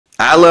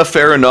Alef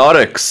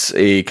Aeronautics,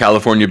 a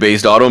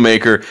California-based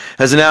automaker,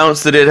 has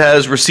announced that it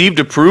has received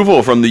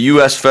approval from the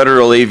US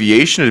Federal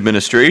Aviation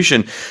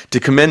Administration to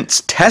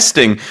commence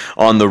testing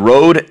on the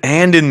road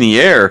and in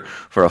the air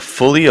for a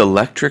fully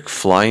electric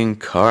flying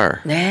car.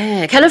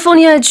 네,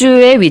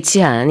 캘리포니아주에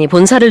위치한 이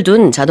본사를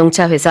둔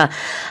자동차 회사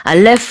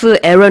Alef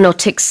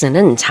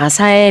Aeronautics는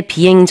자사의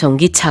비행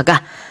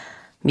전기차가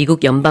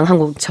미국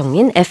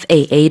연방항공청인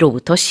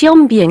FAA로부터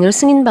시험 비행을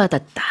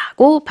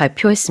승인받았다고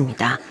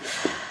발표했습니다.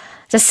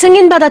 자,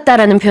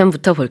 승인받았다라는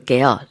표현부터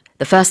볼게요.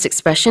 The first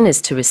expression is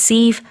to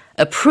receive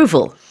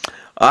approval.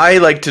 I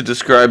like to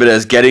describe it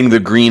as getting the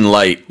green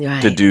light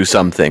to do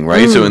something,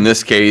 right? So in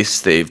this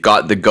case, they've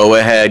got the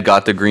go-ahead,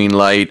 got the green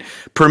light,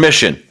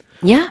 permission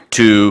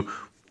to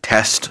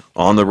test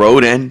on the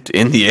road and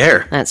in the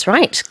air. That's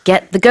right.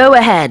 Get the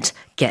go-ahead,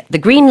 get the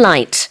green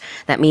light.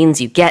 That means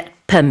you get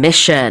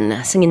permission.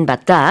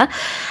 승인받다.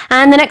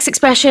 And the next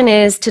expression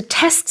is to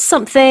test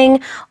something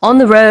on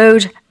the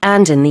road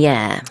and in the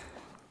air.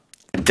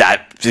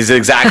 That is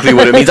exactly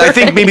what it means. I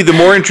think maybe the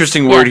more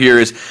interesting word here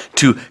is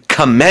to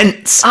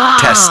commence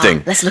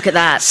testing. Let's look at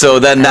that. So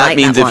then that like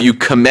means that if you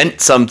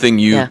commence something,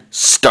 you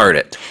start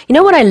it. You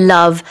know what I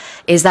love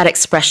is that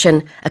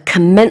expression, a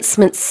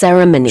commencement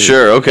ceremony.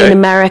 Sure, okay. In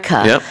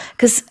America.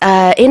 Because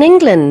in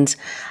England,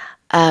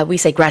 we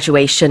say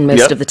graduation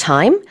most of the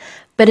time.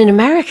 But in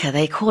America,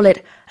 they call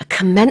it a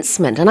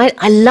commencement. And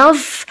I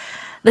love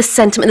the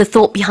sentiment, the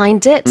thought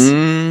behind it.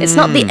 It's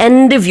not the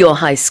end of your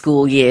high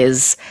school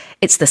years.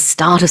 It's the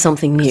start of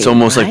something new. It's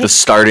almost right? like the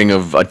starting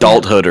of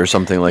adulthood or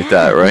something like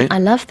that, right? I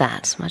love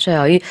that.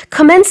 맞아요. 이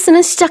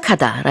commence는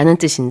시작하다라는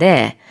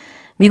뜻인데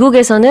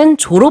미국에서는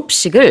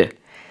졸업식을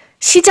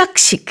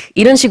시작식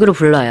이런 식으로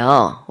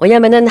불러요.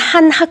 왜냐하면은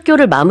한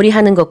학교를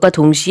마무리하는 것과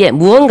동시에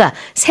무언가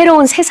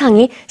새로운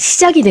세상이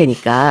시작이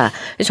되니까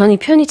저는 이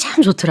표현이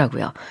참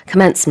좋더라고요.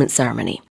 Commencement ceremony.